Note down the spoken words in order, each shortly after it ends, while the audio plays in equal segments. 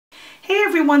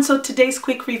everyone, so today's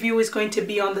quick review is going to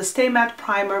be on the Stay Matte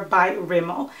Primer by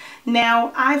Rimmel.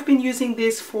 Now, I've been using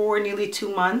this for nearly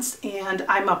 2 months and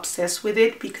I'm obsessed with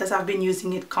it because I've been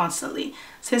using it constantly.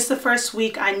 Since the first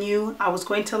week I knew I was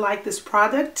going to like this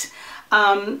product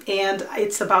and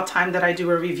it's about time that I do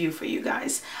a review for you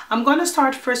guys. I'm going to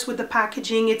start first with the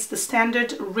packaging. It's the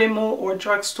standard Rimmel or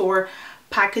drugstore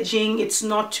packaging. It's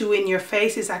not too in your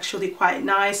face. It's actually quite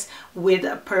nice with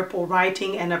a purple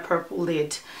writing and a purple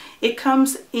lid. It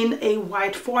comes in a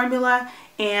white formula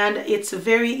and it's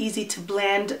very easy to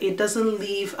blend. It doesn't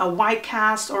leave a white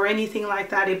cast or anything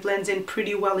like that. It blends in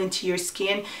pretty well into your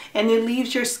skin and it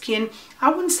leaves your skin,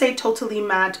 I wouldn't say totally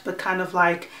matte, but kind of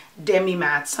like demi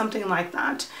matte, something like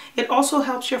that. It also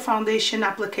helps your foundation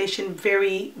application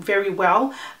very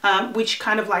well, which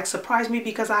kind of like surprised me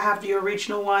because I have the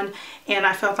original one and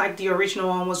I felt like the original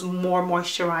one was more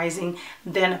moisturizing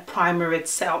than primer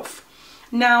itself.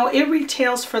 Now it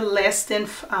retails for less than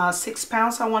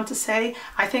 £6, I want to say.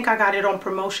 I think I got it on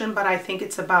promotion, but I think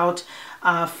it's about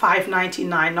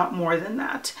 $5.99, not more than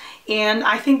that. And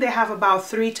I think they have about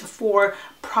 3 to 4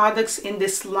 products in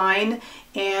this line,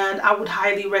 and I would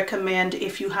highly recommend,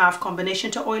 if you have combination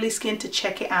to oily skin, to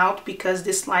check it out because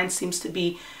this line seems to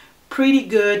be pretty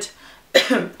good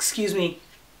excuse me,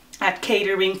 at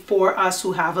catering for us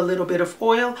who have a little bit of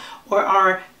oil or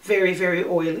are very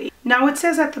oily. Now it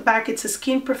says at the back it's a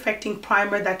skin perfecting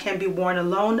primer that can be worn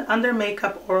alone, under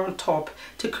makeup or on top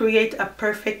to create a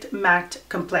perfect matte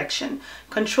complexion.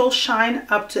 Control shine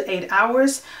up to 8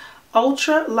 hours.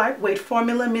 Ultra lightweight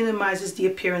formula minimizes the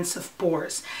appearance of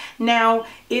pores. Now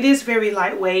it is very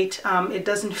lightweight. It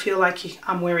doesn't feel like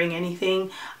I'm wearing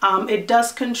anything. It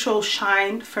does control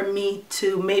shine for me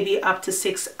to maybe up to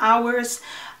 6 hours.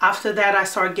 After that I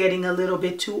start getting a little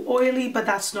bit too oily, but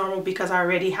that's normal because I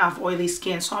already have oily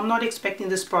skin, so I'm not expecting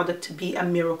this product to be a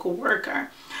miracle worker.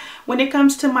 When it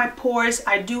comes to my pores,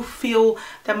 I do feel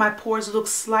that my pores look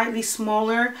slightly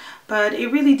smaller, but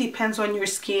it really depends on your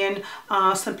skin.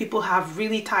 Some people have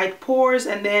really tight pores,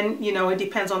 and then, you know, it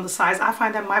depends on the size. I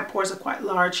find that my pores are quite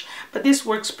large, but this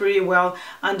works pretty well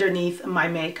underneath my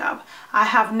makeup. I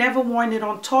have never worn it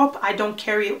on top. I don't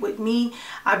carry it with me.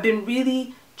 I've been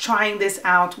really trying this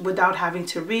out without having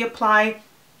to reapply.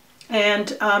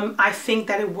 And I think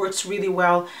that it works really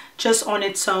well just on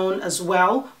its own as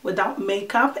well, without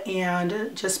makeup,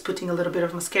 and just putting a little bit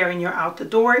of mascara and you're out the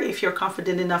door. If you're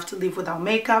confident enough to leave without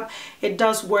makeup, it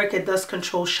does work. It does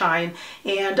control shine,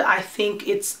 and I think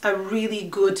it's a really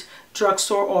good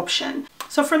drugstore option.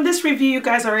 So from this review, you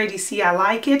guys already see I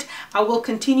like it. I will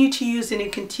continue to use it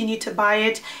and continue to buy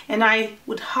it, and I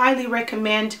would highly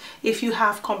recommend, if you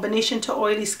have combination to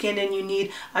oily skin and you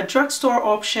need a drugstore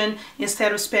option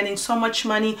instead of spending so much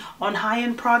money on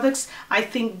high-end products, I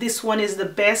think this one is the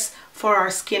best for our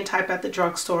skin type at the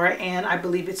drugstore, and I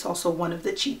believe it's also one of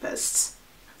the cheapest.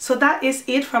 So that is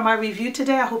it for my review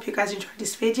today. I hope you guys enjoyed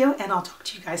this video, and I'll talk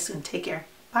to you guys soon. Take care.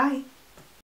 Bye.